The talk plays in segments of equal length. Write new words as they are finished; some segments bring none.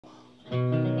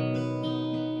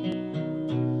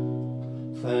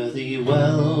Fare thee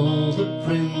well, the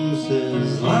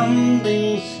Prince's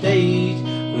Landing stage,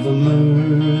 River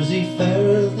Mersey,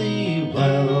 fare thee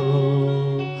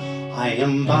well. I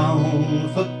am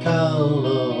bound for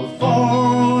California,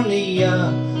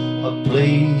 a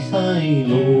place I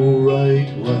know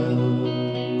right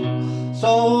well.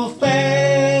 So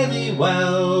fare thee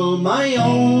well, my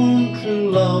own true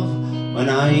love, when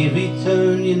I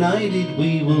return united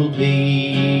we will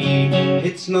be.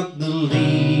 It's not the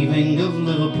leaving of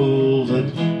Liverpool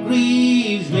that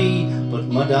grieves me, but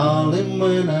my darling,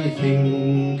 when I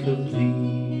think of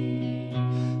thee.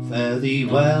 Fare thee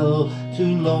well to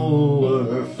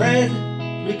Lower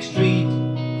Frederick Street,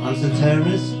 Hanson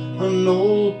Terrace and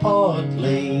Old Park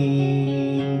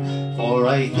Lane, for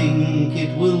I think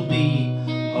it will be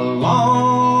a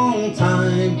long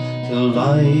time till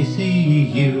I see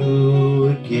you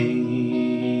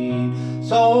again.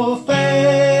 So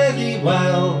fare thee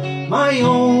well, my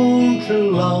own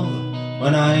true love,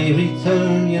 when I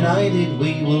return united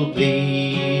we will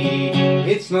be.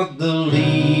 It's not the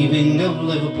leaving of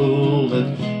Liverpool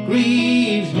that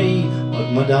grieves me,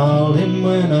 but my darling,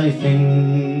 when I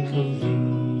think of thee.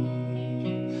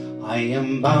 I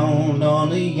am bound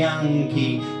on a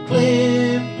Yankee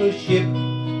clipper ship,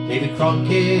 David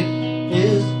Crockett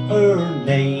is her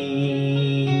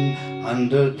name,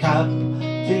 and her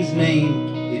captain's name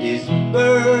it is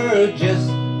Burgess,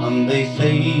 and they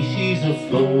say she's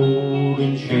afloat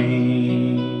in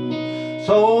shame.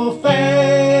 So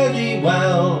fare thee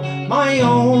well, my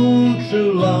own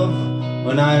true love,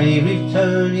 when I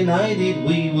return united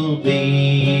we will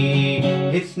be.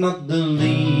 It's not the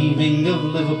leaving of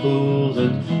Liverpool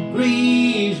that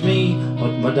grieves me,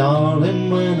 but my darling,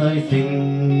 when I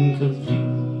think of thee.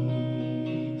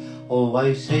 Oh,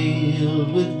 I've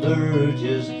sailed with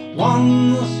Burgess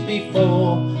once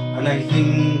before, and I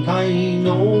think I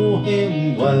know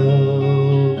him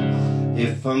well.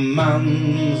 If a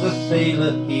man's a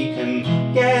sailor he can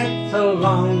get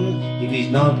along, if he's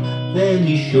not then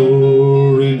he's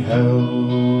sure in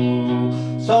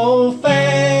hell. So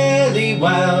fare thee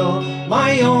well,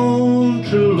 my own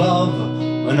true love,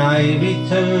 when I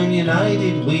return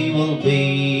united we will be.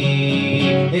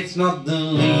 It's not the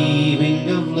leaving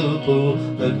of Liverpool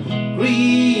that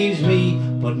grieves me,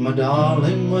 but my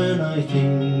darling, when I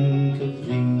think of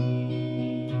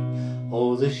thee.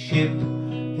 Oh, the ship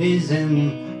is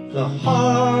in the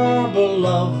harbour,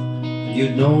 love, you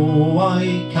know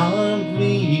I can't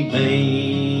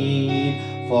remain,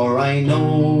 for I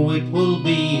know it will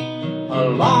be a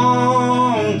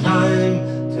long time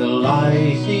till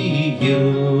I see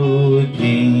you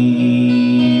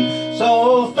again.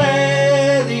 So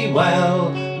fare thee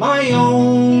well, my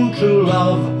own true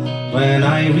love, when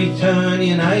I return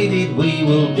united we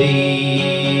will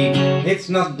be. It's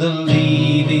not the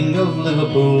leaving of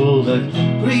Liverpool that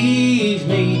grieves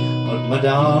me, but my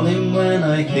darling, when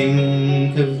I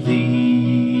think of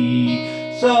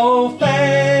thee. So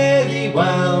fare thee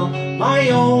well, my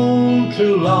own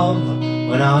true love,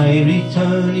 when I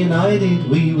return united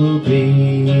we will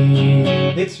be.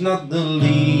 It's not the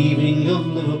leaving of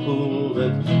Liverpool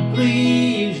that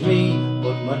grieves me,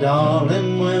 but my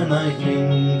darling, when I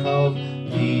think of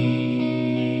thee.